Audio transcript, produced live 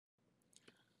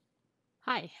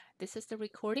Hi, this is the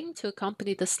recording to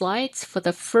accompany the slides for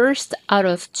the first out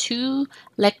of two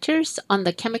lectures on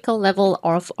the chemical level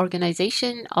of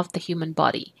organization of the human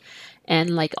body. And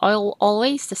like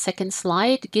always, the second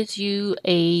slide gives you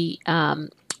a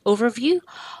overview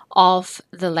of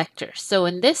the lecture. So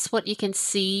in this, what you can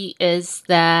see is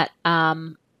that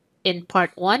in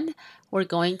part one, we're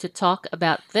going to talk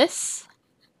about this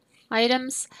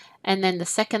items, and then the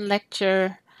second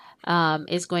lecture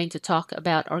is going to talk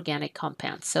about organic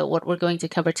compounds. So what we're going to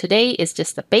cover today is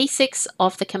just the basics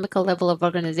of the chemical level of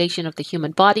organization of the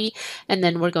human body, and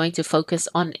then we're going to focus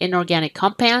on inorganic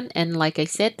compound. And like I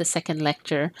said, the second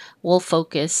lecture will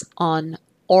focus on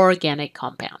organic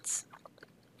compounds.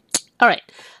 All right,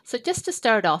 so just to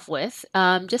start off with,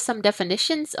 just some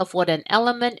definitions of what an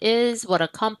element is, what a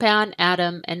compound,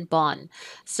 atom, and bond.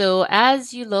 So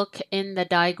as you look in the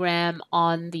diagram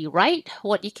on the right,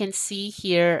 what you can see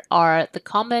here are the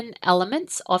common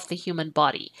elements of the human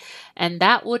body. And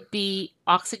that would be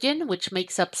oxygen, which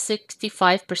makes up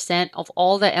 65% of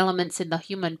all the elements in the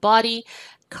human body,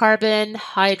 carbon,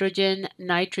 hydrogen,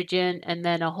 nitrogen, and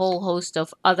then a whole host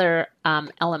of other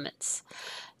elements.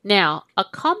 Now, a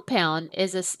compound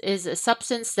is a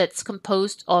substance that's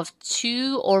composed of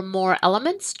two or more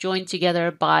elements joined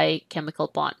together by chemical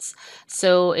bonds.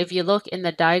 So if you look in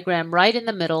the diagram right in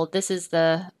the middle, this is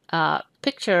the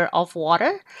picture of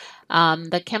water.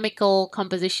 The chemical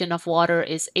composition of water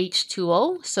is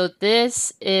H2O. So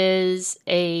this is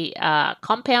a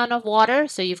compound of water.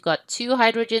 So you've got two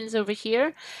hydrogens over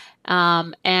here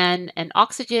and an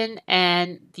oxygen,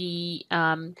 and the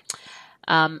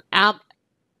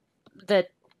the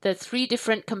the three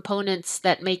different components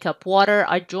that make up water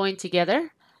are joined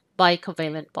together by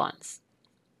covalent bonds.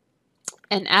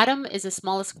 An atom is the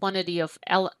smallest quantity of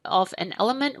an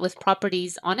element with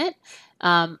properties on it,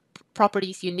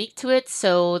 properties unique to it.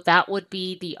 So that would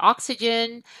be the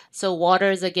oxygen. So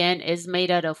water again is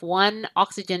made out of one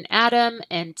oxygen atom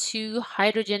and two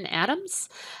hydrogen atoms.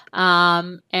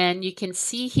 And you can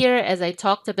see here, as I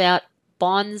talked about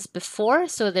bonds before.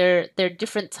 So there are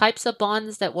different types of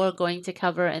bonds that we're going to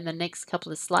cover in the next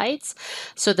couple of slides.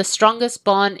 So the strongest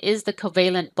bond is the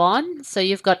covalent bond. So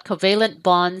you've got covalent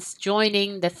bonds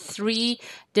joining the three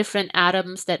different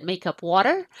atoms that make up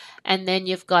water. And then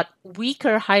you've got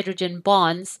weaker hydrogen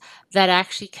bonds that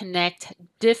actually connect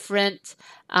different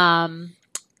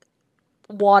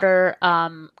water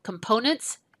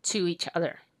components to each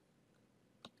other.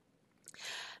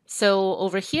 So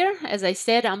over here, as I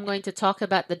said, I'm going to talk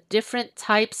about the different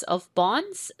types of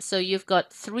bonds. So you've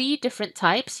got three different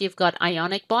types. You've got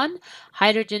ionic bond,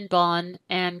 hydrogen bond,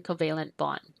 and covalent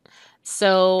bond.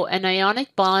 So an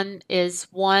ionic bond is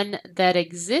one that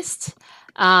exists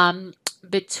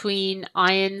between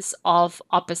ions of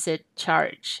opposite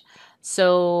charge.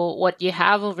 So what you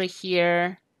have over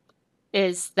here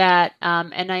is that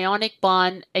an ionic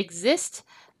bond exists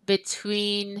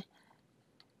between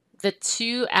the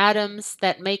two atoms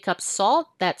that make up salt,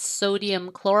 that's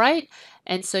sodium chloride.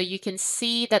 And so you can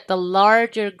see that the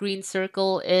larger green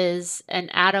circle is an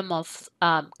atom of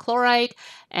chloride,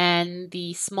 and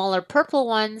the smaller purple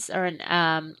ones are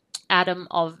an atom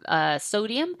of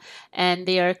sodium, and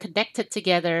they are connected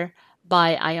together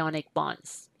by ionic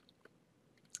bonds.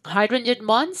 Hydrogen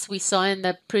bonds, we saw in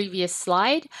the previous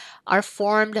slide, are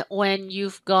formed when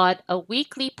you've got a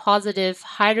weakly positive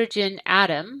hydrogen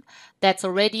atom that's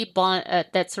already bound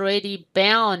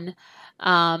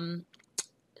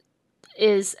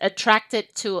is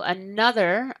attracted to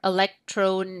another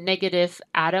electronegative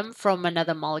atom from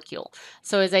another molecule.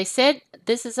 So as I said,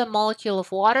 this is a molecule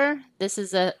of water, this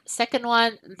is a second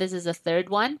one, this is a third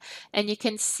one, and you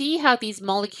can see how these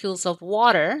molecules of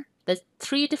water, the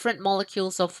three different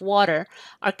molecules of water,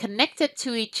 are connected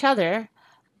to each other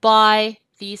by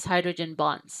these hydrogen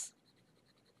bonds.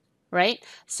 Right?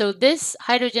 So this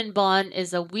hydrogen bond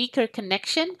is a weaker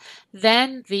connection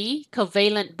than the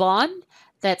covalent bond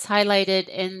that's highlighted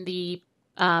in the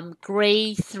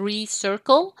gray 3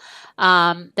 circle,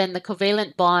 then the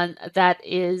covalent bond that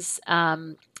is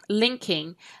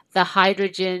linking the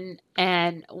hydrogen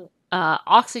and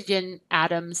oxygen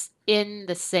atoms in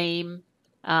the same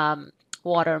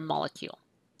water molecule,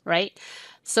 right?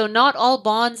 So not all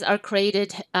bonds are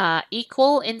created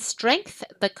equal in strength.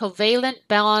 The covalent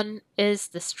bond is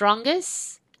the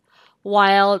strongest,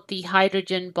 while the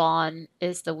hydrogen bond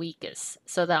is the weakest.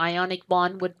 So the ionic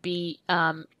bond would be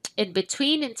in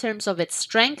between in terms of its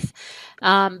strength,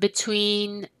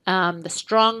 between the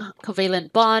strong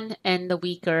covalent bond and the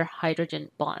weaker hydrogen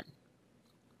bond.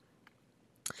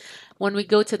 When we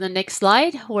go to the next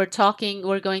slide, we're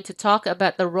going to talk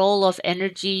about the role of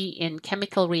energy in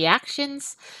chemical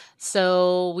reactions.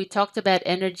 So we talked about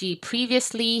energy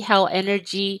previously, how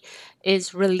energy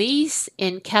is released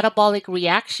in catabolic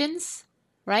reactions,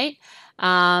 right?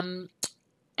 And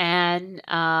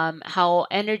how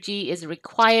energy is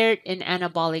required in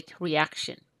anabolic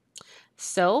reaction.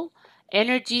 So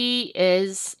energy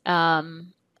is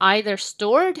either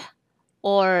stored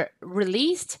or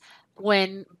released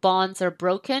when bonds are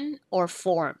broken or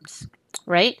formed,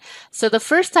 right? So the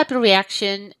first type of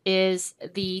reaction is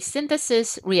the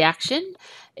synthesis reaction.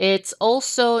 It's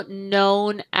also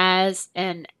known as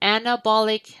an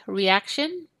anabolic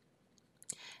reaction.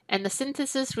 And the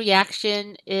synthesis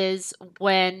reaction is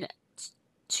when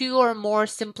two or more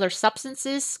simpler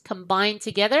substances combine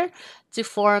together to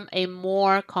form a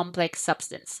more complex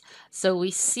substance. So we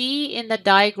see in the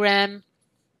diagram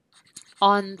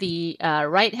on the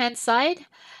right-hand side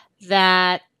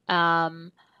that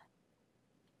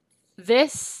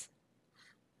this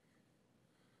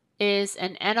is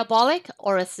an anabolic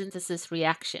or a synthesis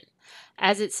reaction.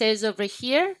 As it says over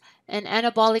here, an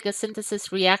anabolic or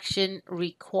synthesis reaction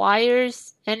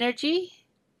requires energy.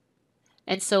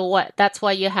 And so that's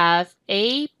why you have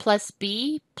A plus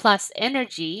B plus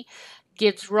energy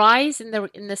gives rise in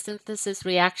the synthesis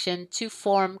reaction to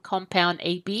form compound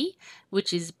AB,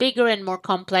 which is bigger and more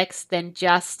complex than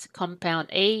just compound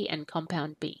A and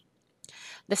compound B.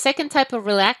 The second type of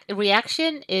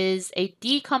reaction is a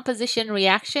decomposition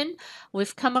reaction.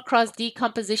 We've come across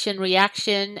decomposition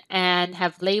reaction and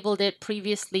have labeled it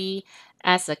previously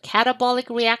as a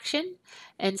catabolic reaction.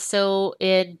 And so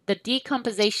in the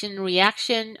decomposition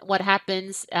reaction, what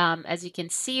happens, as you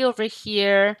can see over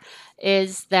here,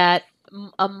 is that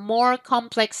a more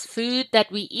complex food that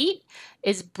we eat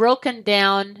is broken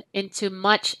down into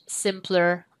much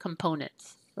simpler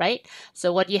components, right?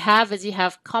 So what you have is you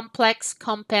have complex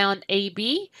compound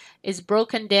AB is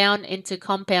broken down into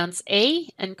compounds A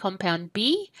and compound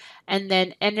B, and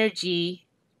then energy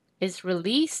is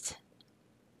released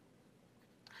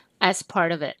as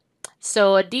part of it.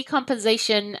 So a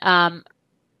decomposition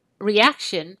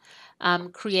reaction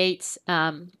creates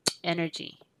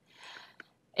energy.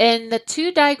 In the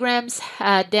two diagrams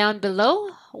down below,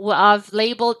 I've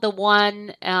labeled the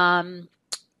one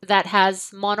that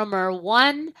has monomer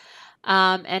 1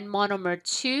 and monomer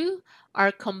 2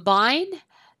 are combined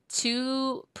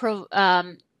to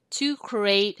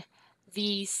create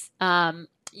these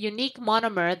unique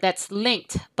monomer that's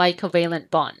linked by covalent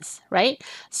bonds, right?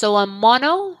 So a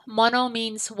mono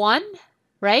means one,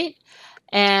 right?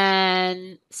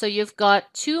 And so you've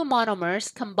got two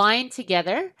monomers combined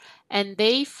together and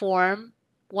they form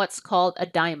what's called a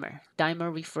dimer.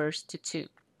 Dimer refers to two.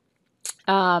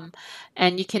 And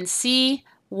you can see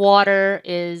water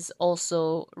is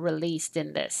also released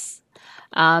in this.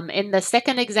 In the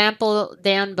second example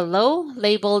down below,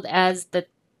 labeled as the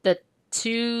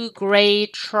two gray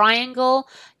triangle,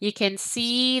 you can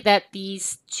see that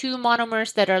these two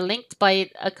monomers that are linked by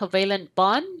a covalent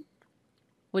bond,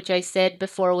 which I said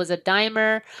before was a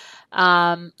dimer,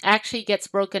 actually gets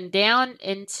broken down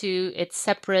into its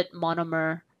separate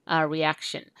monomer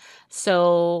reaction.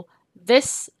 So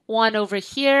this one over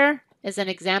here is an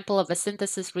example of a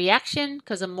synthesis reaction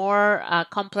because a more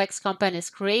complex compound is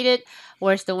created,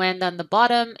 whereas the one on the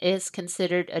bottom is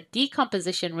considered a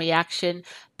decomposition reaction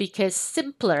because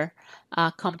simpler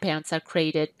compounds are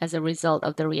created as a result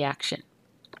of the reaction.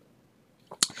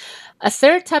 A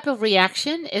third type of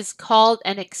reaction is called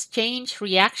an exchange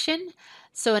reaction.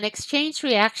 So an exchange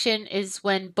reaction is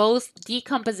when both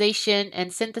decomposition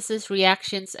and synthesis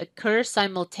reactions occur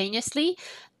simultaneously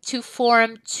to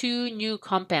form two new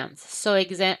compounds. So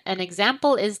an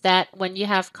example is that when you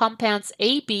have compounds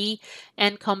AB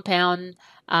and compound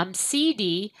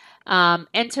CD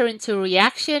enter into a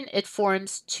reaction, it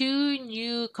forms two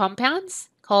new compounds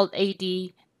called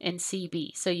AD and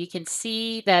CB. So you can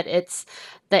see that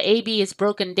the AB is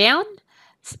broken down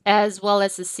as well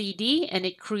as the CD, and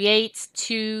it creates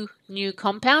two new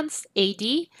compounds, AD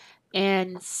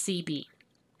and CB.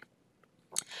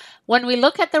 When we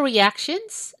look at the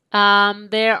reactions,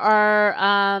 there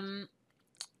are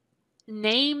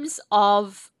names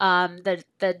of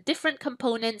the different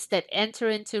components that enter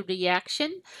into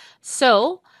reaction.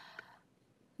 So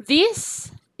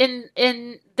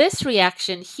in this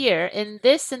reaction here, in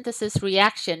this synthesis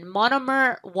reaction,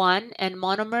 monomer 1 and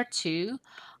monomer 2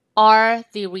 are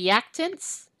the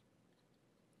reactants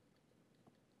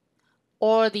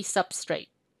or the substrate,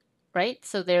 right?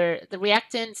 So the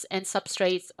reactants and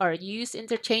substrates are used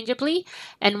interchangeably,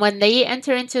 and when they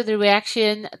enter into the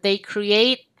reaction, they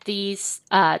create this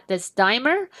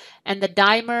dimer, and the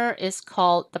dimer is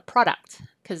called the product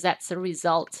because that's the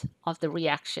result of the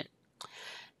reaction.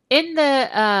 In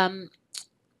the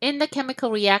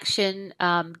chemical reaction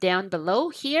down below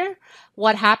here,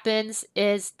 what happens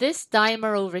is this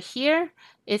dimer over here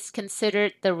is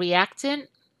considered the reactant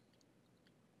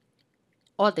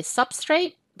or the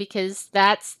substrate because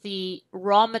that's the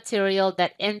raw material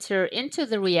that enter into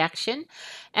the reaction,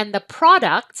 and the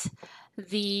product,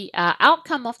 the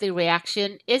outcome of the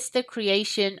reaction, is the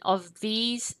creation of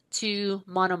these two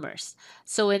monomers.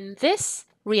 So in this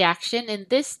reaction, in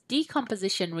this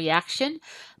decomposition reaction,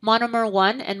 monomer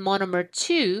 1 and monomer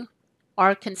 2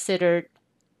 are considered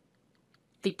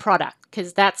the product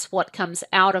because that's what comes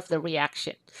out of the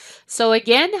reaction. So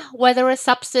again, whether a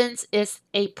substance is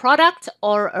a product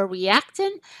or a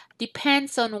reactant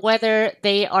depends on whether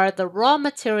they are the raw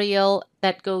material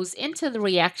that goes into the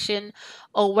reaction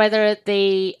or whether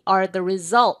they are the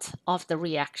result of the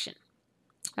reaction.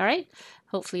 All right,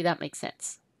 hopefully that makes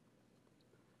sense.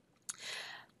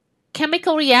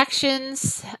 Chemical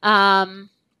reactions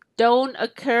don't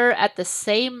occur at the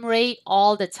same rate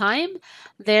all the time.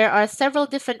 There are several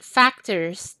different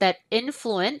factors that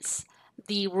influence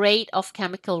the rate of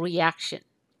chemical reaction.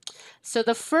 So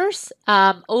the first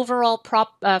overall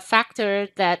factor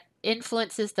that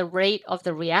influences the rate of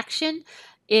the reaction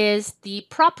is the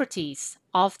properties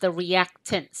of the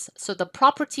reactants. So the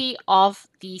property of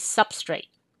the substrate,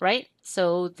 right?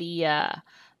 So the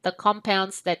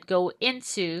compounds that go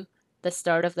into the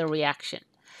start of the reaction.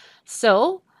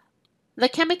 So the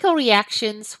chemical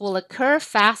reactions will occur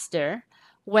faster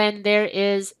when there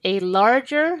is a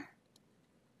larger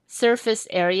surface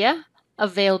area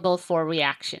available for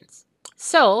reactions.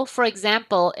 So, for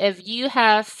example, if you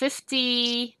have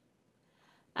 50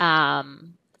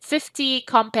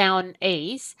 compound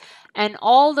A's and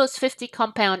all those 50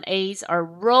 compound A's are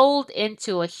rolled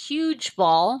into a huge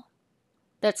ball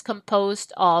that's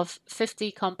composed of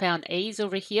 50 compound A's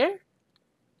over here,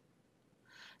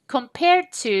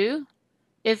 compared to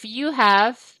if you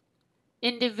have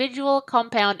individual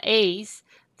compound A's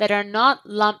that are not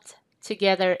lumped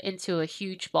together into a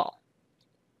huge ball.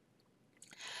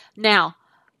 Now,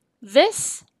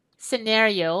 this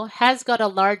scenario has got a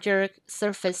larger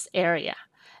surface area.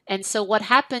 And so what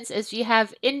happens is you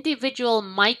have individual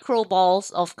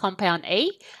microballs of compound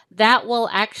A that will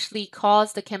actually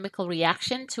cause the chemical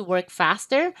reaction to work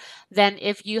faster than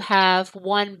if you have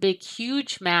one big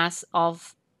huge mass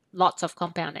of lots of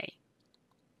compound A.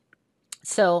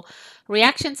 So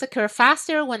reactions occur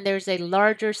faster when there's a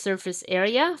larger surface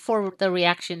area for the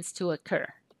reactions to occur.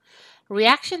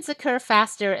 Reactions occur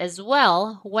faster as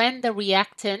well when the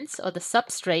reactants or the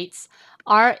substrates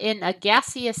are in a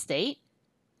gaseous state,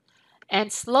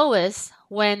 and slowest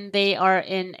when they are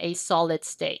in a solid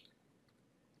state,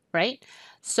 right?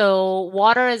 So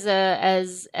water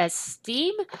as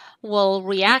steam will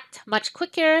react much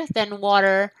quicker than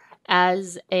water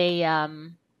as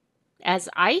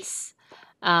ice.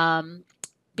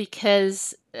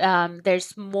 Because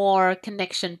there's more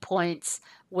connection points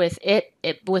with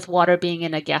with water being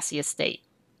in a gaseous state.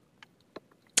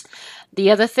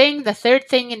 The third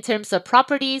thing in terms of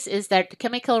properties is that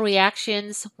chemical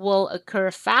reactions will occur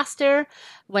faster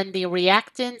when the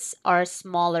reactants are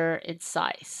smaller in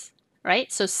size, right?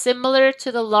 So similar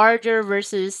to the larger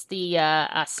versus the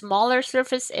smaller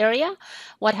surface area,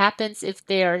 what happens if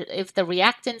the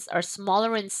reactants are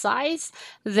smaller in size,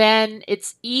 then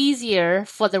it's easier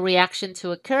for the reaction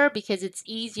to occur because it's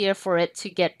easier for it to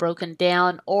get broken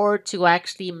down or to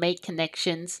actually make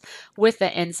connections with the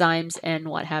enzymes and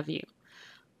what have you.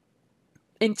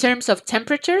 In terms of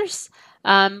temperatures,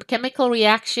 chemical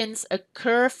reactions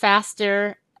occur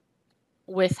faster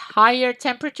with higher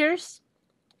temperatures.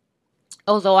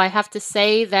 Although I have to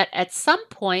say that at some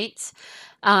point,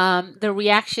 the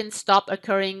reactions stop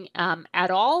occurring at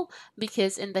all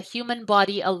because in the human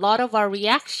body, a lot of our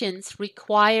reactions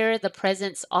require the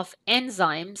presence of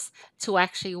enzymes to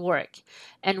actually work.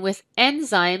 And with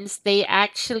enzymes, they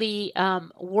actually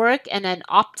work at an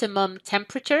optimum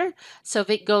temperature. So if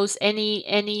it goes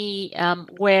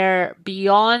where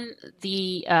beyond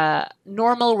the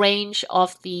normal range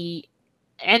of the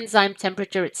enzyme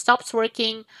temperature, it stops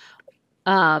working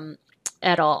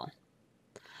at all.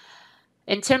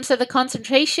 In terms of the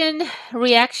concentration,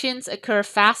 reactions occur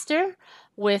faster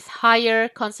with higher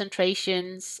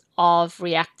concentrations of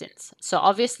reactants. So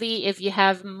obviously, if you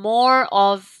have more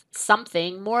of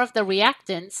something, more of the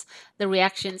reactants, the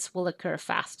reactions will occur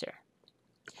faster.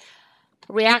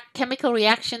 Chemical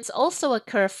reactions also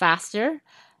occur faster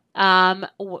at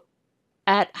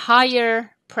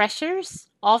higher pressures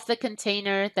of the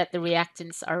container that the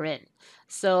reactants are in.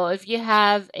 So if you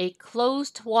have a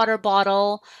closed water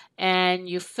bottle and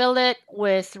you fill it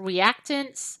with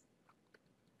reactants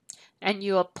and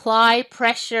you apply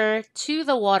pressure to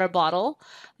the water bottle,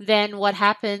 then what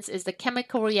happens is the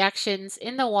chemical reactions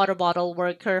in the water bottle will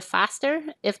occur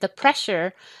faster if the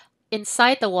pressure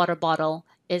inside the water bottle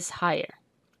is higher.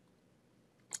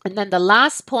 And then the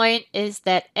last point is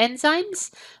that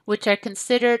enzymes, which are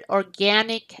considered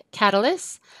organic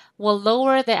catalysts, will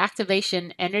lower the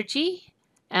activation energy.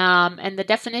 And the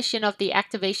definition of the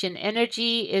activation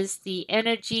energy is the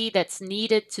energy that's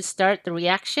needed to start the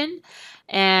reaction.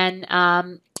 And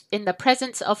in the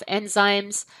presence of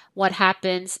enzymes, what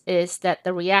happens is that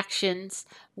the reactions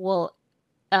will,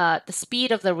 the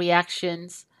speed of the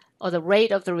reactions or the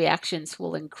rate of the reactions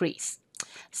will increase.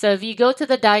 So if you go to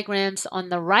the diagrams on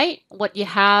the right, what you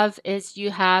have is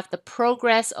you have the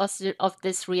progress of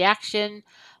this reaction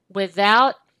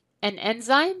without an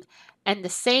enzyme and the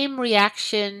same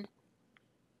reaction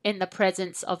in the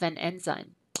presence of an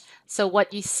enzyme. So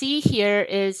what you see here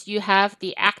is you have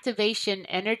the activation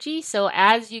energy. So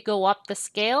as you go up the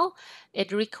scale,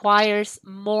 it requires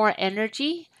more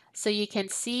energy. So you can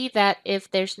see that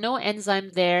if there's no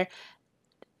enzyme there,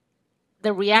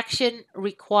 the reaction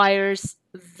requires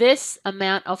this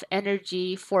amount of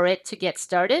energy for it to get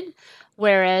started.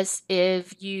 Whereas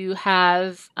if you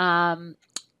have enzymes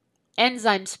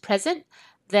present,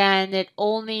 then it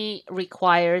only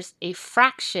requires a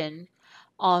fraction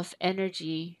of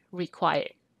energy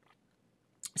required.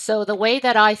 So the way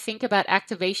that I think about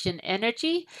activation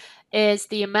energy is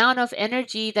the amount of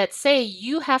energy that, say,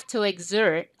 you have to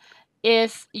exert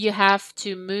if you have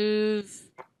to move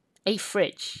a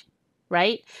fridge,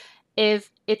 right?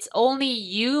 If it's only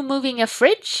you moving a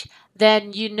fridge,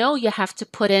 then you know you have to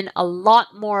put in a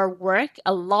lot more work,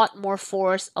 a lot more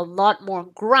force, a lot more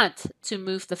grunt to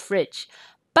move the fridge.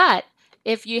 But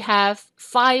if you have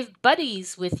 5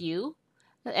 buddies with you,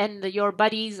 and your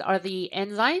buddies are the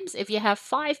enzymes, if you have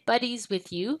 5 buddies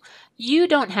with you, you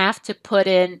don't have to put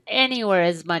in anywhere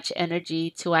as much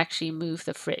energy to actually move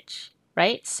the fridge,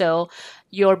 right? So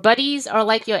your buddies are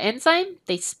like your enzyme.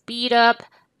 They speed up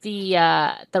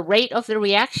the rate of the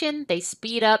reaction. They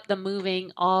speed up the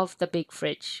moving of the big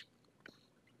fridge.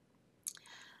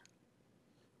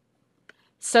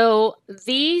 So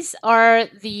these are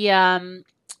the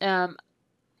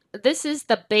this is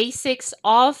the basics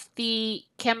of the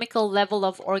chemical level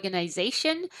of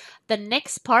organization. The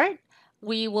next part,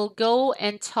 we will go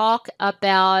and talk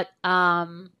about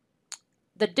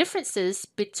the differences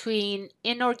between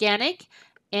inorganic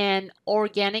and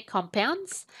organic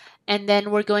compounds. And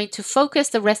then we're going to focus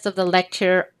the rest of the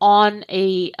lecture on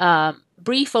a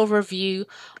brief overview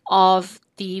of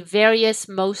the various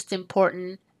most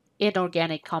important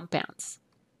inorganic compounds.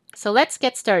 So let's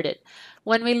get started.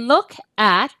 When we look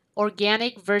at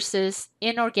organic versus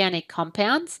inorganic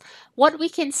compounds, what we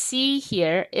can see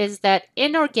here is that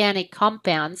inorganic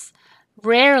compounds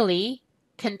rarely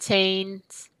contain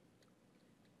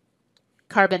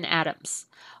carbon atoms,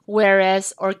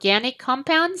 whereas organic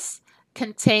compounds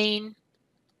contain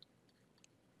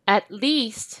at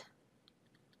least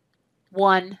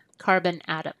one carbon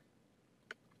atom.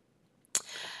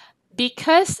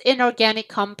 Because inorganic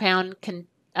compound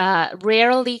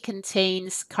rarely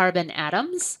contains carbon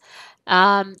atoms,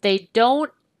 they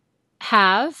don't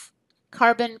have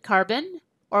carbon-carbon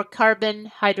or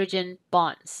carbon-hydrogen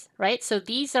bonds, right? So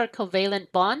these are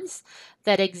covalent bonds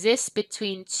that exist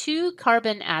between 2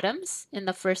 carbon atoms in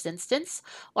the first instance,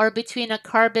 or between a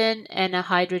carbon and a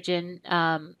hydrogen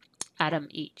atom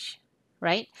each,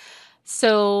 right?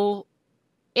 So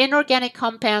inorganic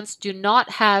compounds do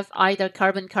not have either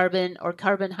carbon-carbon or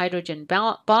carbon-hydrogen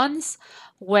bonds,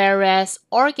 whereas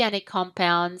organic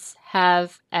compounds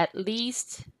have at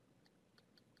least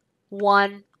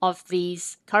one of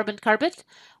these carbon-carbon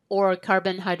or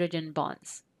carbon-hydrogen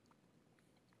bonds.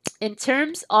 In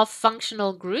terms of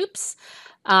functional groups,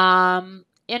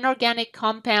 inorganic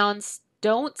compounds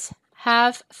don't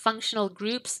have functional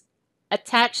groups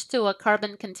attached to a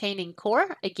carbon-containing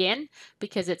core, again,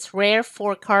 because it's rare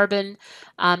for carbon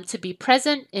to be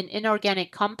present in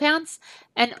inorganic compounds,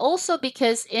 and also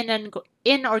because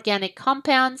inorganic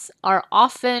compounds are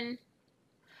often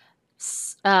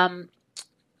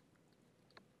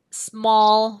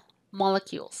small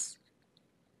molecules,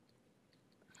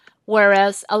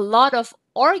 whereas a lot of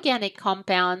organic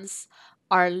compounds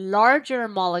are larger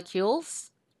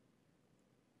molecules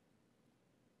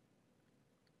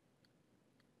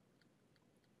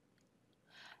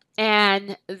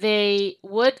and they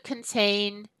would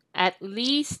contain at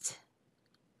least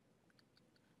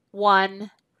one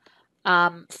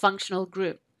functional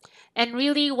group. And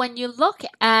really, when you look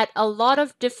at a lot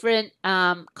of different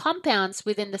compounds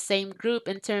within the same group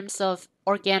in terms of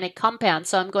organic compounds,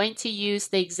 so I'm going to use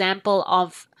the example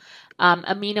of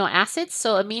amino acids.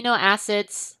 So amino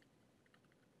acids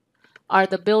are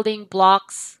the building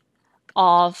blocks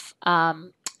of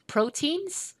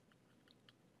proteins.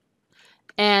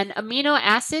 And amino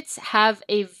acids have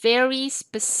a very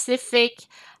specific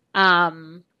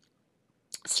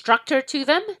structure to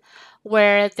them,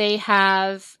 where they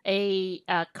have a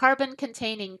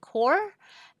carbon-containing core,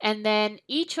 and then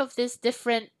each of these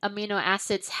different amino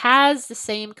acids has the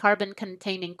same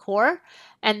carbon-containing core,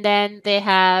 and then they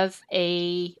have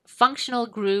a functional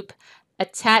group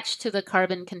attached to the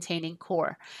carbon-containing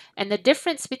core. And the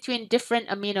difference between different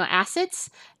amino acids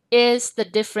is the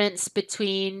difference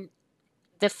between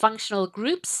the functional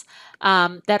groups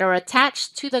that are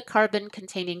attached to the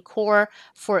carbon-containing core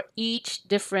for each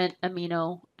different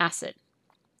amino acid.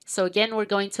 So again, we're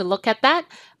going to look at that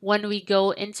when we go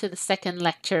into the second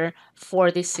lecture for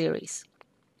this series.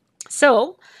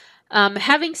 So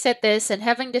having said this and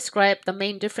having described the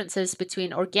main differences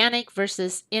between organic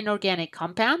versus inorganic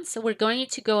compounds, we're going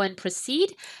to go and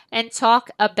proceed and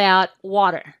talk about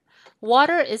water.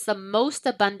 Water is the most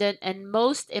abundant and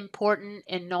most important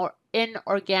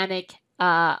inorganic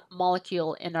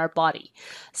molecule in our body.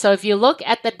 So if you look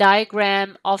at the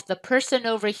diagram of the person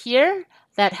over here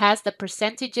that has the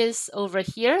percentages over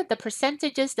here, the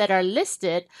percentages that are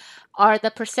listed are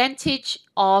the percentage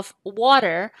of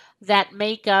water that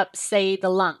make up, say, the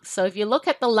lungs. So if you look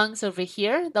at the lungs over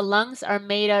here, the lungs are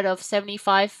made out of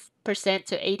 75%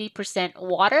 to 80%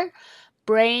 water.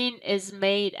 Brain is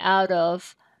made out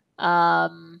of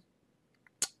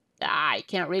I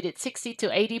can't read it, 60 to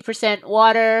 80%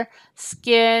 water,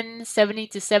 skin 70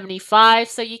 to 75.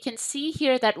 So you can see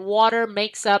here that water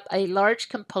makes up a large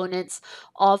components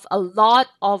of a lot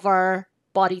of our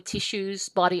body tissues,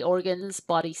 body organs,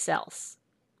 body cells,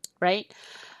 right?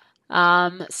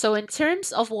 So in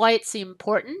terms of why it's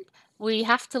important, we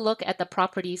have to look at the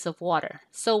properties of water.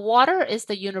 So water is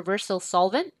the universal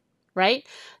solvent, right?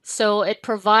 So it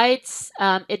provides,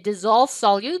 it dissolves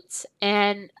solutes,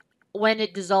 and when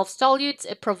it dissolves solutes,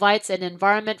 it provides an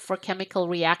environment for chemical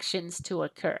reactions to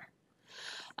occur.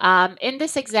 In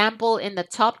this example, in the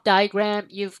top diagram,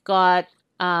 you've got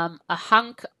a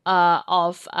hunk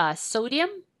of sodium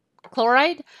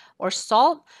chloride or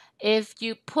salt. If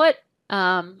you put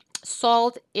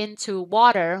salt into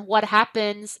water, what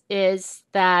happens is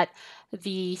that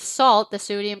the salt, the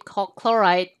sodium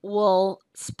chloride, will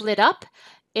split up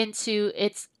into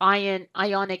its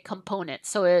ionic component.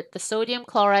 So the sodium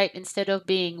chloride, instead of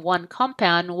being one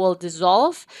compound, will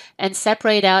dissolve and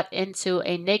separate out into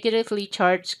a negatively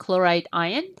charged chloride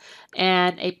ion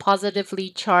and a positively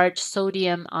charged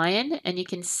sodium ion. And you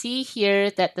can see here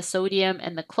that the sodium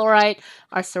and the chloride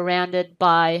are surrounded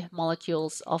by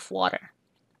molecules of water.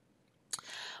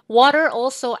 Water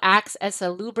also acts as a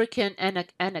lubricant and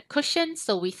a cushion.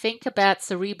 So we think about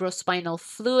cerebrospinal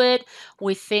fluid.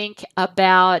 We think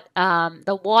about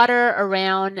the water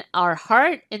around our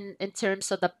heart in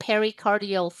terms of the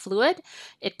pericardial fluid.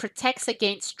 It protects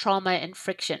against trauma and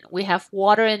friction. We have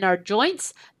water in our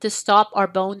joints to stop our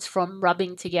bones from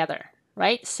rubbing together,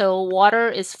 right? So water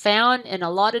is found in a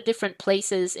lot of different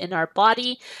places in our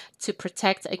body to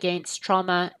protect against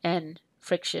trauma and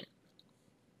friction.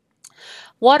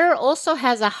 Water also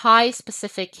has a high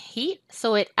specific heat,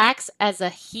 so it acts as a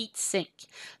heat sink.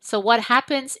 So what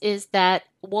happens is that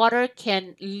water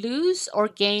can lose or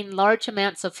gain large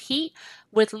amounts of heat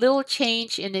with little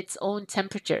change in its own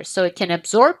temperature. So it can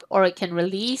absorb or it can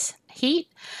release heat,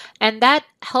 and that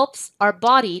helps our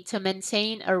body to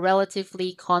maintain a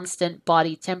relatively constant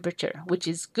body temperature, which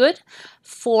is good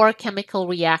for chemical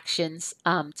reactions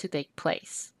to take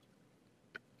place.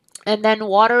 And then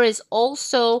water is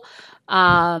also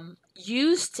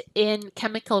used in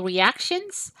chemical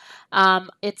reactions.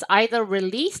 It's either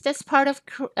released as part of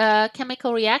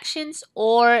chemical reactions,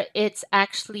 or it's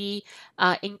actually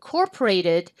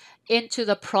incorporated into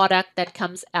the product that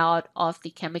comes out of the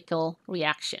chemical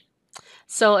reaction.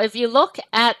 So if you look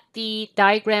at the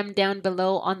diagram down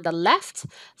below on the left,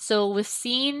 so we've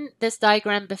seen this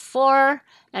diagram before,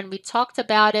 and we talked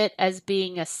about it as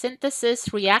being a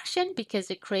synthesis reaction because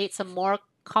it creates a more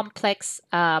complex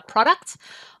product,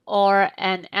 or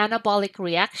an anabolic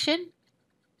reaction.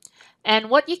 And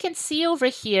what you can see over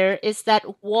here is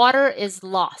that water is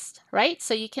lost, right?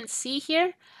 So you can see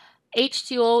here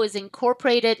H2O is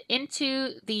incorporated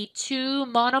into the two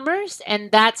monomers,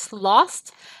 and that's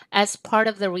lost as part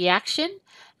of the reaction.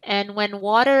 And when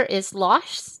water is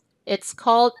lost, it's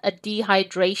called a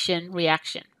dehydration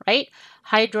reaction, right?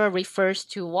 hydro refers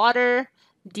to water,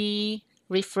 D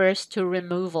refers to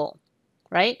removal,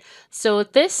 right? So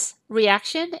this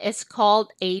reaction is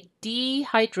called a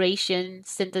dehydration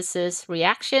synthesis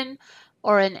reaction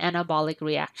or an anabolic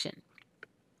reaction.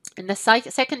 In the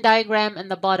second diagram in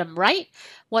the bottom right,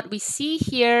 what we see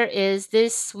here is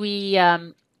this. We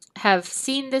have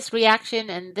seen this reaction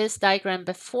in this diagram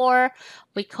before.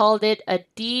 We called it a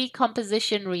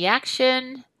decomposition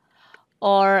reaction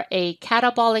or a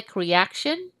catabolic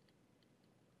reaction.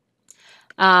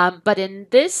 But in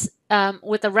this,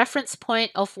 with a reference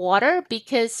point of water,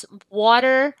 because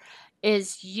water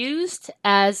is used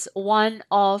as one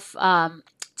of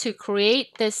to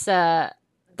create this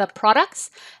the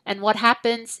products, and what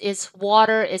happens is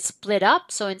water is split up.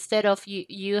 So instead of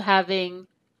you having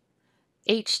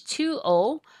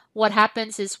H2O, what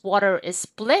happens is water is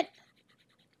split,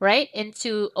 right,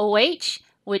 into OH,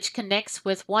 which connects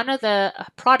with one of the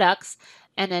products,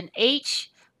 and an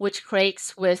H, which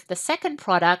creates with the second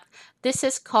product. This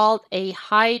is called a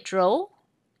hydrolysis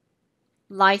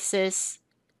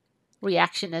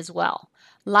reaction as well.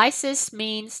 Lysis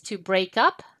means to break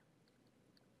up,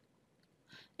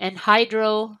 and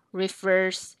hydro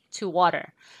refers to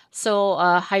water. So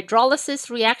a hydrolysis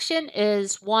reaction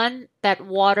is one that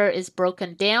water is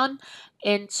broken down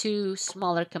into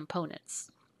smaller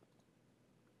components.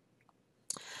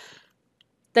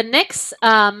 The next,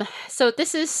 so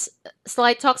this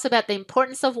slide talks about the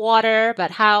importance of water,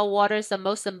 but how water is the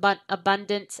most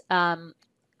abundant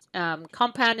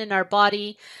compound in our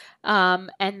body.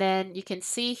 And then you can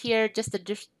see here just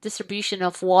the distribution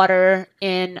of water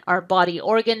in our body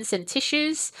organs and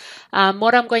tissues.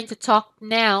 What I'm going to talk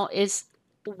now is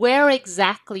where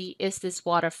exactly is this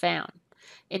water found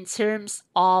in terms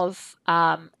of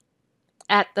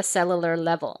at the cellular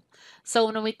level. So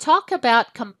when we talk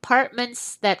about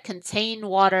compartments that contain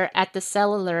water at the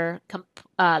cellular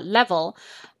level,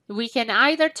 we can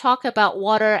either talk about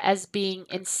water as being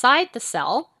inside the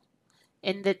cell,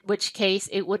 in which case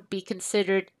it would be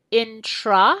considered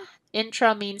intra.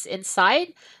 Intra means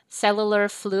inside, cellular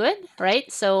fluid,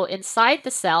 right? So inside the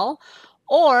cell,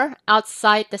 or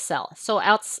outside the cell. So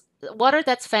water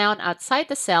that's found outside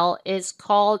the cell is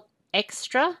called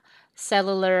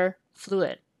extracellular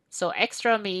fluid. So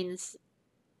extra means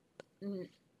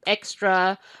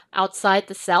extra outside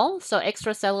the cell. So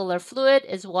extracellular fluid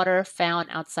is water found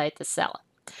outside the cell.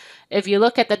 If you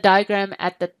look at the diagram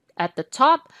at the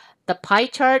top, the pie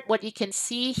chart, what you can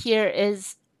see here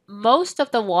is most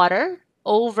of the water,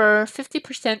 over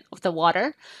 50% of the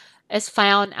water, is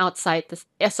found inside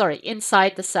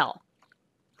the cell.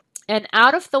 And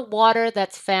out of the water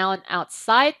that's found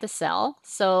outside the cell,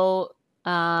 so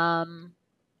I'm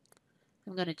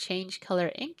going to change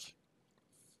color ink.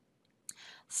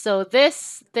 So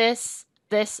this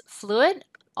fluid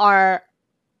are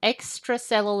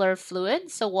extracellular fluid,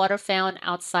 so water found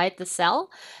outside the cell.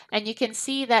 And you can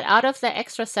see that out of the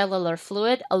extracellular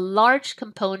fluid, a large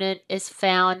component is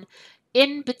found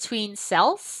in between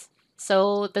cells.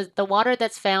 So the water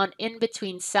that's found in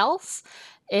between cells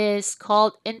is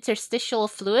called interstitial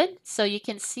fluid. So you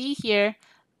can see here,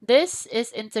 this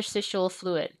is interstitial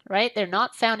fluid, right? They're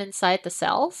not found inside the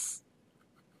cells.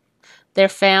 They're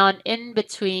found in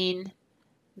between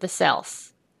the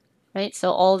cells, right?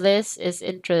 So all this is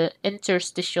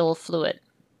interstitial fluid.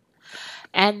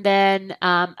 And then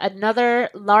another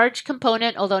large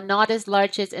component, although not as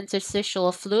large as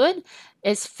interstitial fluid,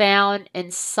 is found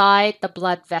inside the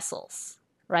blood vessels,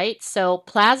 right? So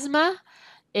plasma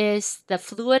is the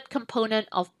fluid component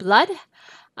of blood,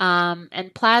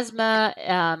 and plasma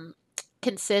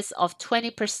consists of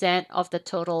 20% of the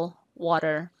total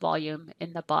water volume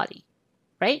in the body.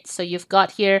 Right? So you've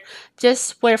got here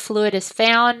just where fluid is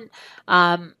found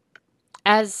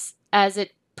as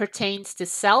it pertains to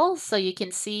cells. So you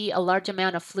can see a large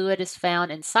amount of fluid is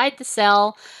found inside the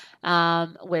cell,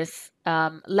 with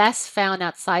less found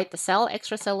outside the cell,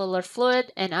 extracellular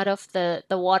fluid. And out of the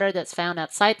water that's found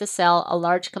outside the cell, a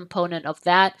large component of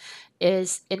that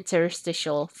is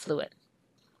interstitial fluid.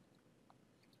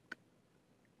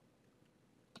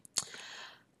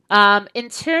 In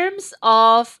terms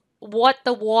of what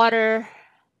the water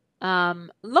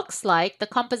looks like, the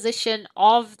composition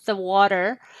of the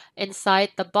water inside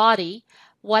the body,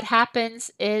 what happens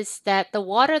is that the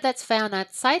water that's found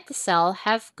outside the cell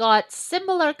have got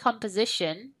similar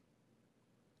composition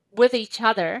with each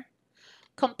other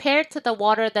compared to the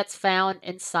water that's found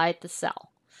inside the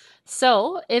cell.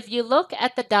 So if you look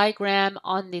at the diagram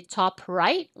on the top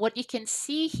right, what you can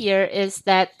see here is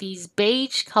that these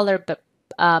beige color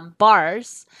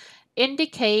bars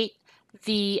indicate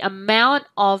the amount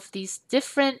of these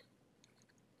different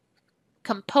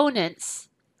components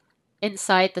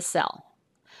inside the cell.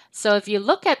 So if you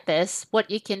look at this, what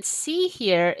you can see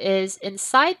here is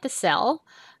inside the cell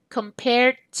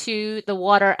compared to the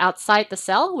water outside the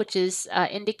cell, which is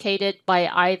indicated by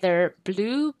either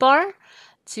blue bar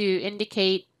to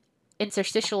indicate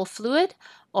interstitial fluid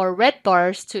or red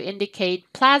bars to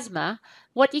indicate plasma.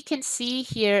 What you can see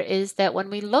here is that when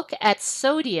we look at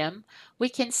sodium, we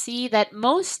can see that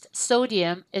most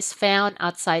sodium is found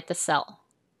outside the cell.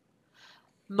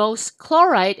 Most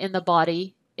chloride in the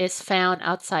body is found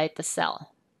outside the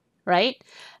cell, right?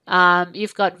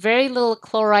 You've got very little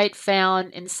chloride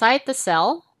found inside the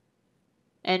cell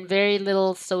and very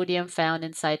little sodium found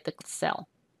inside the cell.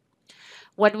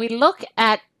 When we look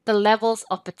at the levels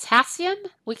of potassium,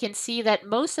 we can see that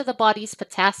most of the body's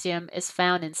potassium is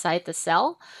found inside the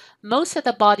cell. Most of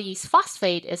the body's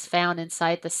phosphate is found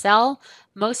inside the cell.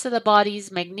 Most of the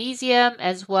body's magnesium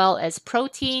as well as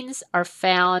proteins are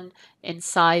found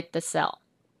inside the cell,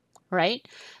 right?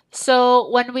 So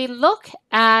when we look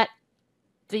at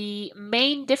the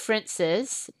main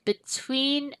differences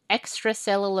between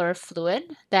extracellular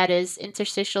fluid, that is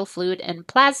interstitial fluid, and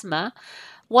plasma,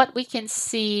 what we can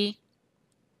see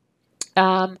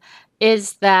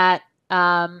is that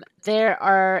there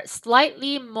are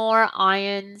slightly more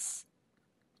ions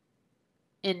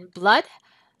in blood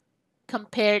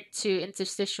compared to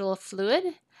interstitial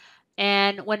fluid.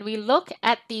 And when we look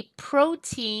at the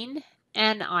protein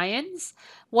and ions,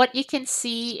 what you can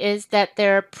see is that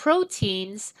there are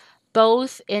proteins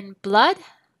both in blood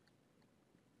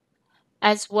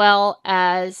as well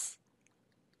as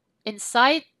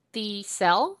inside the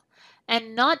cell,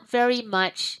 and not very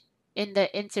much in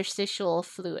the interstitial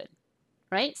fluid,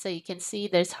 right? So you can see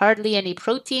there's hardly any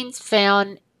proteins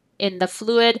found in the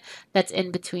fluid that's in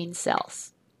between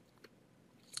cells.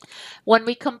 When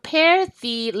we compare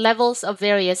the levels of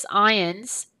various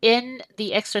ions in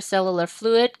the extracellular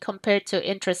fluid compared to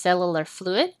intracellular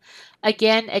fluid,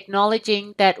 again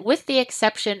acknowledging that with the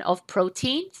exception of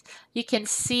proteins, you can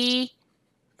see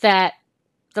that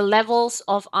the levels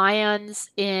of ions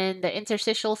in the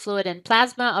interstitial fluid and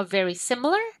plasma are very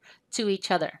similar to each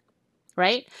other,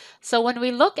 right? So when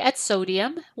we look at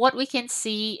sodium, what we can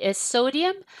see is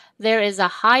sodium, there is a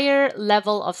higher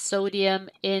level of sodium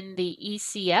in the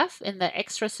ECF, in the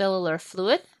extracellular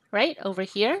fluid, right over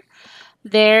here.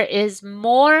 There is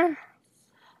more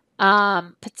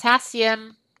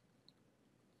potassium.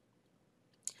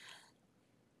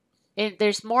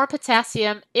 There's more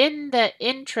potassium in the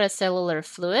intracellular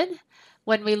fluid.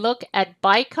 When we look at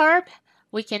bicarb,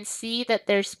 we can see that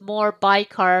there's more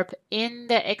bicarb in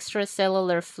the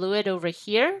extracellular fluid over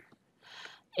here.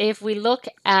 If we look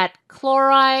at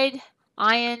chloride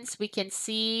ions, we can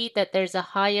see that there's a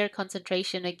higher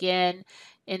concentration again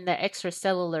in the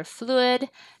extracellular fluid.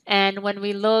 And when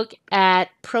we look at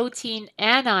protein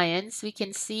anions, we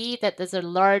can see that there's a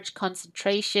large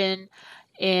concentration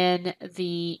in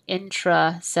the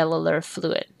intracellular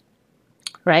fluid,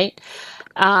 right?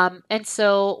 And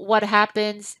so what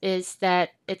happens is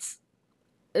that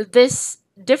this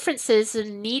differences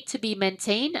need to be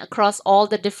maintained across all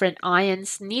the different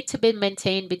ions, need to be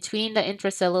maintained between the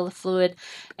intracellular fluid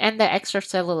and the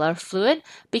extracellular fluid,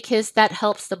 because that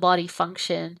helps the body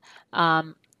function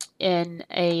in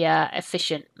a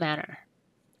efficient manner.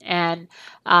 And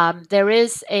there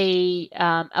is a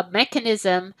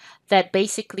mechanism that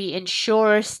basically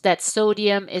ensures that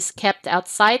sodium is kept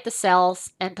outside the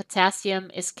cells and potassium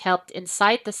is kept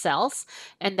inside the cells.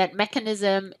 And that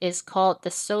mechanism is called the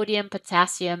sodium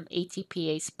potassium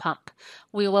ATPase pump.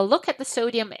 We will look at the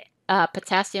sodium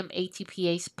potassium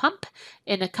ATPase pump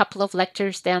in a couple of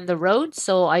lectures down the road,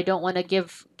 so I don't want to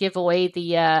give away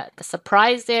the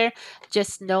surprise there.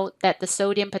 Just note that the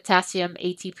sodium potassium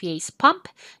ATPase pump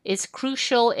is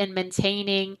crucial in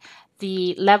maintaining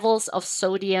the levels of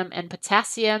sodium and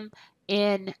potassium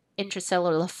in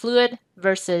intracellular fluid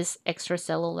versus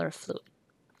extracellular fluid.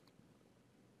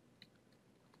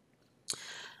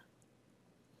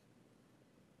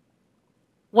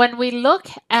 When we look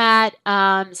at,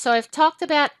 so I've talked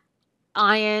about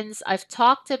ions, I've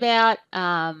talked about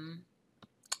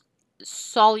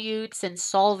solutes and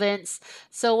solvents.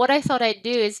 So what I thought I'd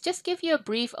do is just give you a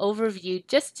brief overview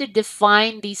just to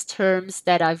define these terms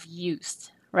that I've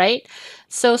used, right?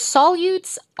 So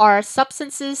solutes are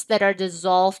substances that are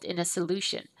dissolved in a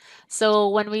solution. So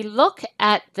when we look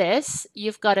at this,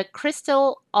 you've got a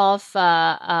crystal of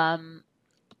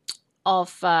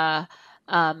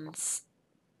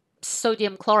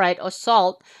sodium chloride or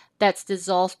salt that's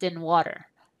dissolved in water.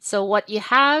 So what you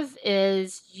have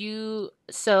is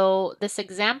so this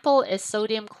example is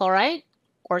sodium chloride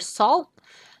or salt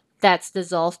that's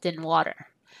dissolved in water.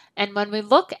 And when we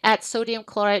look at sodium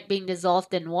chloride being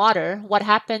dissolved in water, what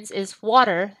happens is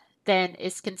water then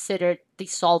is considered the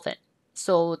solvent.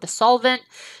 So the solvent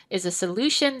is a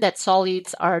solution that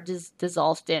solutes are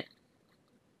dissolved in,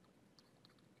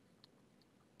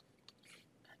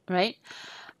 right?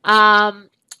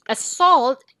 A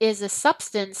salt is a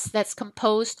substance that's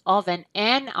composed of an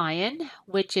anion,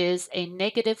 which is a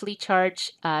negatively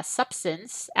charged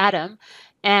substance atom,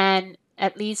 and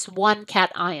at least one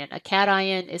cation. A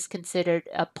cation is considered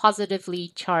a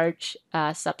positively charged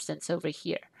substance over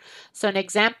here. So an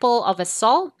example of a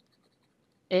salt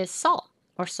is salt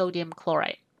or sodium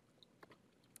chloride.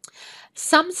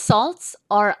 Some salts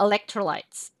are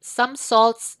electrolytes. Some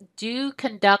salts do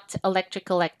conduct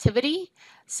electrical activity.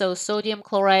 So sodium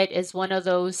chloride is one of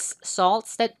those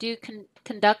salts that do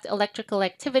conduct electrical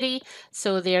activity.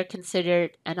 So they're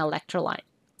considered an electrolyte.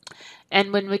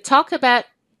 And when we talk about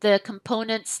the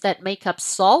components that make up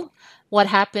salt, what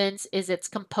happens is it's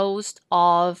composed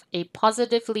of a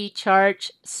positively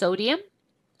charged sodium.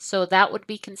 So that would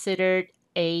be considered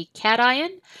a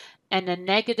cation, and a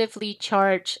negatively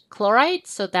charged chloride,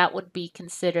 so that would be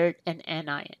considered an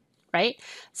anion, right?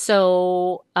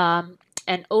 So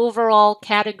an overall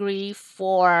category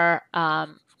for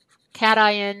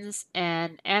cations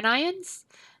and anions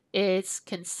is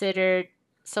considered,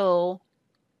 so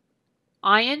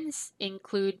ions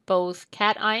include both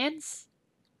cations,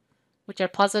 which are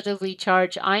positively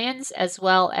charged ions, as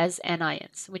well as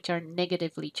anions, which are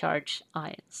negatively charged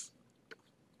ions.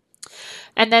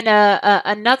 And then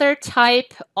another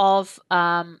type of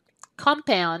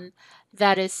compound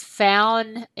that is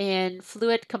found in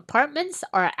fluid compartments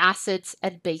are acids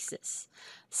and bases.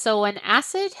 So an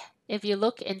acid, if you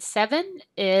look in 7,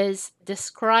 is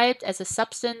described as a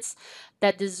substance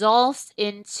that dissolves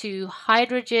into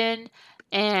hydrogen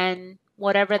and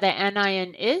whatever the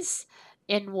anion is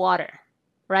in water,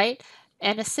 right?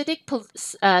 An acidic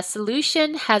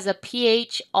solution has a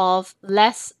pH of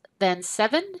less than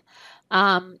 7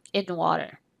 in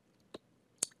water.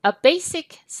 A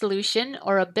basic solution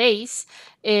or a base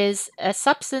is a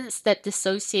substance that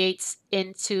dissociates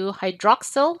into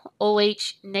hydroxyl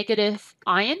OH negative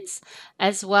ions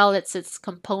as well as its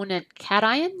component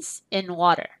cations in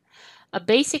water. A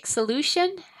basic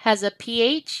solution has a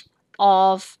pH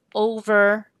of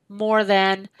over more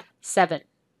than 7,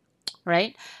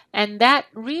 right? And that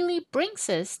really brings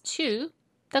us to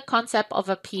the concept of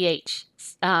a pH.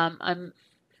 I'm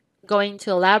going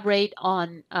to elaborate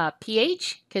on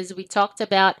pH because we talked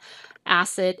about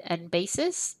acid and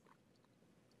bases.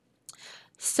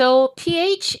 So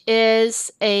pH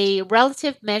is a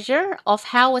relative measure of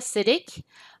how acidic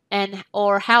and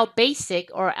or how basic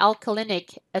or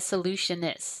alkalinic a solution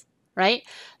is, right?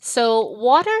 So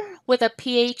water with a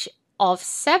pH of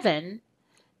 7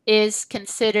 is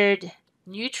considered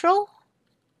neutral.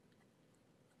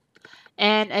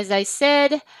 And as I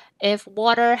said, if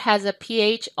water has a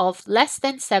pH of less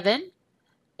than 7,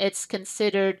 it's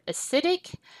considered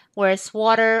acidic, whereas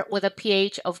water with a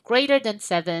pH of greater than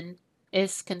 7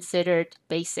 is considered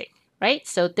basic, right?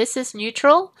 So this is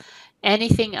neutral.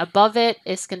 Anything above it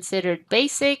is considered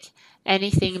basic.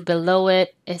 Anything below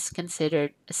it is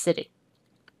considered acidic.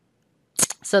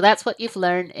 So that's what you've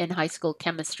learned in high school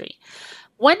chemistry.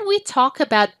 When we talk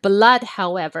about blood,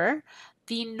 however,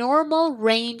 the normal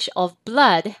range of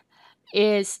blood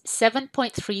is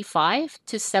 7.35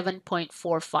 to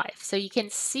 7.45. So you can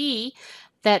see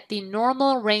that the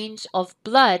normal range of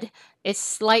blood is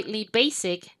slightly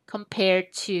basic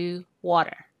compared to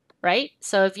water, right?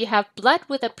 So if you have blood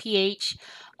with a pH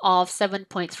of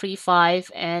 7.35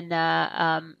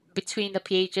 and between the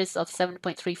pHs of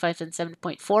 7.35 and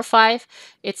 7.45,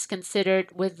 it's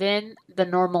considered within the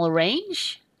normal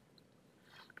range.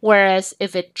 Whereas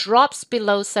if it drops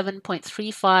below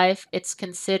 7.35, it's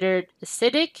considered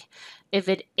acidic. If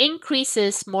it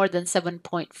increases more than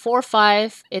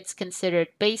 7.45, it's considered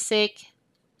basic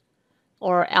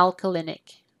or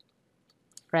alkalinic,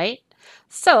 right?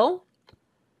 So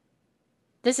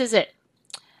this is it.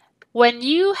 When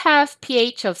you have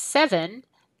pH of 7,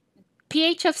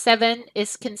 pH of 7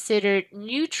 is considered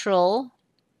neutral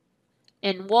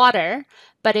in water,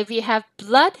 but if you have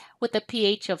blood with a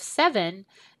pH of 7,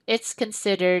 it's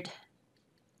considered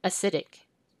acidic,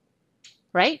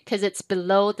 right? Because it's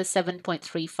below the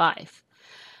 7.35.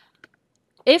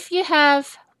 If you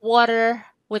have water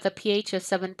with a pH of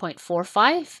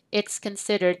 7.45, it's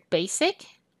considered basic.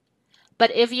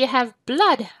 But if you have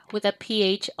blood with a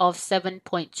pH of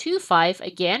 7.25,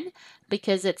 again,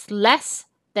 because it's less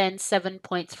than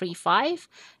 7.35,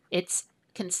 it's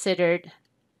considered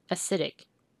acidic,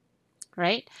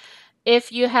 right?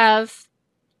 If you have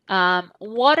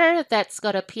Water that's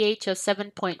got a pH of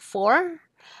 7.4,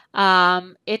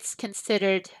 it's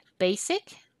considered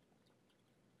basic,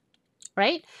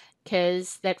 right?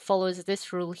 Because that follows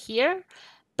this rule here.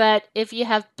 But if you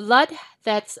have blood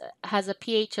that has a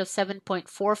pH of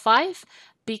 7.45,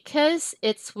 because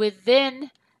it's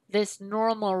within this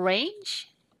normal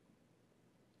range,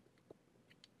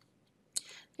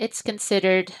 it's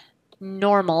considered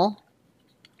normal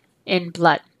in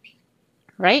blood,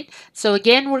 right? So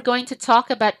again, we're going to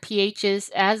talk about pHs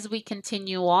as we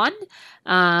continue on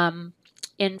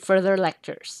in further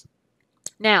lectures.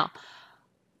 Now,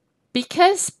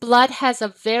 because blood has a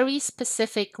very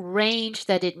specific range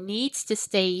that it needs to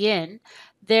stay in,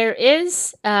 there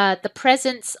is the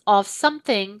presence of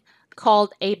something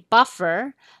called a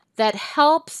buffer that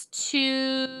helps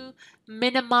to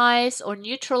minimize or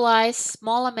neutralize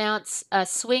small amounts,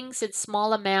 swings in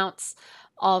small amounts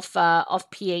of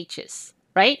pHs,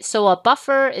 right? So a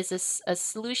buffer is a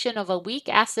solution of a weak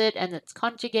acid and its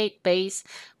conjugate base,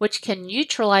 which can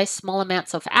neutralize small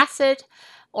amounts of acid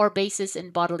or bases in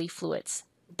bodily fluids.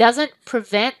 Doesn't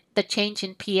prevent the change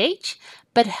in pH,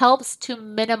 but helps to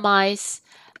minimize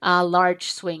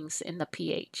large swings in the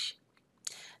pH.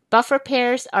 Buffer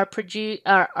pairs are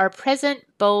present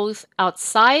both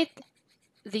outside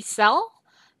the cell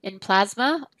in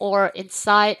plasma or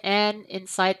inside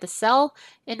the cell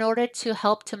in order to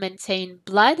help to maintain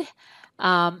blood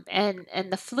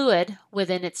and the fluid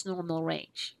within its normal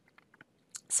range.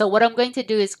 So what I'm going to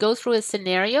do is go through a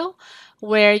scenario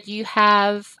where you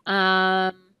have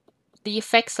the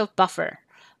effects of buffer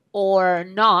or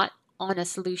not on a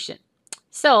solution.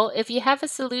 So if you have a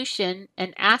solution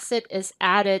and acid is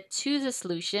added to the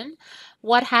solution,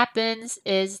 what happens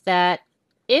is that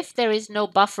if there is no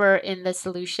buffer in the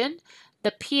solution,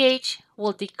 the pH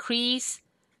will decrease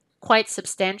quite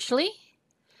substantially.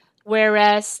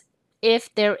 Whereas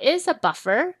if there is a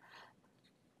buffer,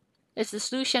 if the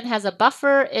solution has a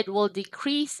buffer, it will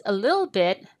decrease a little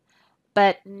bit,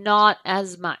 but not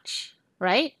as much,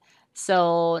 right?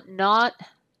 So not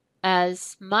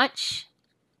as much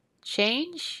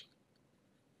change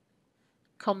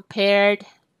compared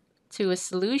to a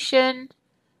solution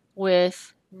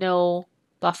with no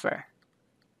buffer.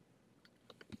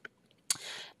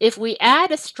 If we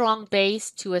add a strong base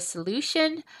to a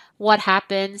solution, what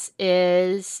happens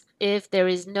is if there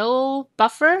is no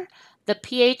buffer, the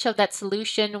pH of that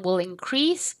solution will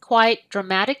increase quite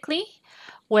dramatically,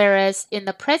 whereas in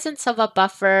the presence of a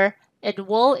buffer, it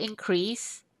will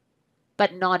increase,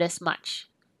 but not as much,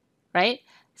 right?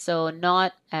 So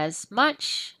not as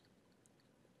much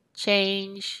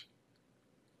change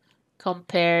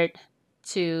compared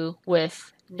to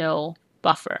with no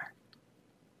buffer.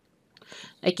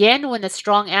 Again, when a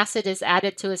strong acid is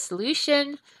added to a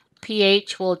solution,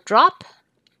 pH will drop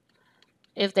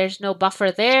if there's no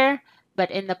buffer there,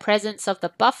 but in the presence of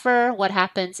the buffer, what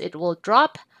happens? It will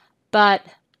drop, but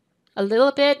a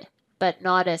little bit, but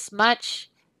not as much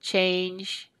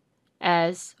change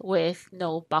as with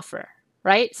no buffer,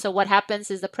 right? So what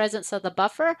happens is the presence of the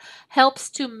buffer helps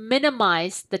to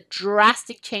minimize the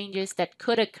drastic changes that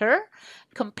could occur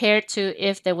compared to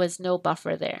if there was no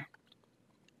buffer there.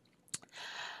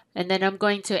 And then I'm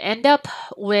going to end up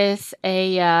with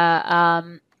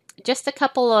just a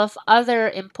couple of other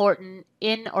important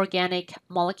inorganic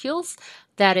molecules,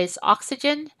 that is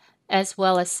oxygen as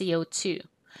well as CO2.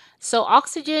 So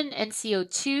oxygen and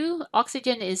CO2,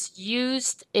 oxygen is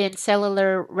used in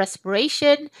cellular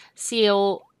respiration.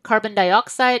 Carbon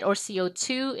dioxide or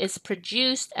CO2 is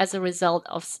produced as a result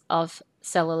of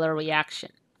cellular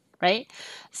reaction, right?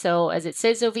 So as it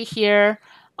says over here,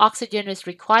 oxygen is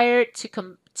required to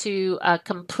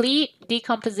complete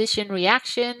decomposition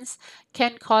reactions,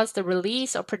 can cause the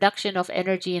release or production of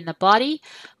energy in the body,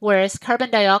 whereas carbon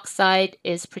dioxide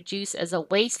is produced as a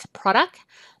waste product.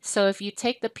 So if you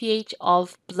take the pH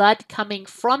of blood coming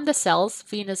from the cells,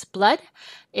 venous blood,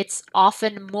 it's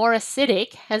often more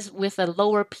acidic, as with a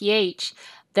lower pH,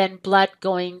 than blood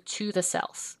going to the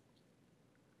cells.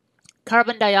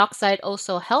 Carbon dioxide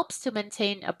also helps to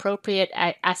maintain appropriate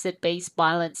acid-base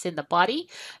balance in the body,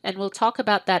 and we'll talk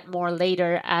about that more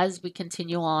later as we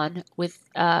continue on with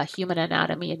human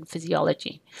anatomy and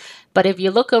physiology. But if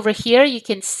you look over here, you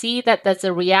can see that there's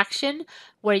a reaction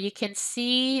where you can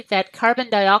see that carbon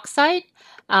dioxide,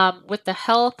 with the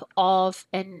help of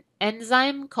an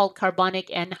enzyme called carbonic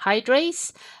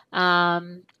anhydrase,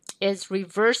 is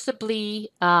reversibly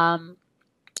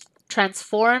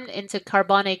transformed into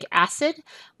carbonic acid,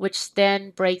 which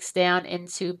then breaks down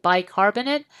into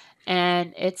bicarbonate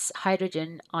and its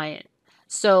hydrogen ion.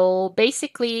 So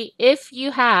basically, if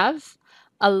you have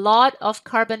a lot of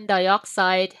carbon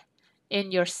dioxide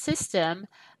in your system,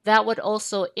 that would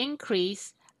also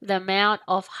increase the amount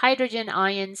of hydrogen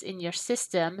ions in your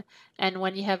system. And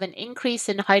when you have an increase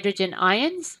in hydrogen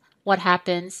ions, what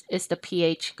happens is the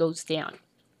pH goes down,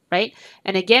 right?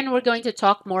 And again, we're going to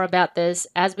talk more about this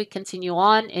as we continue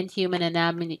on in human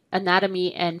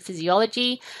anatomy and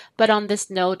physiology. But on this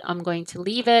note, I'm going to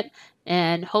leave it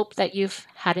and hope that you've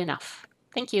had enough.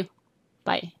 Thank you.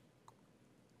 Bye.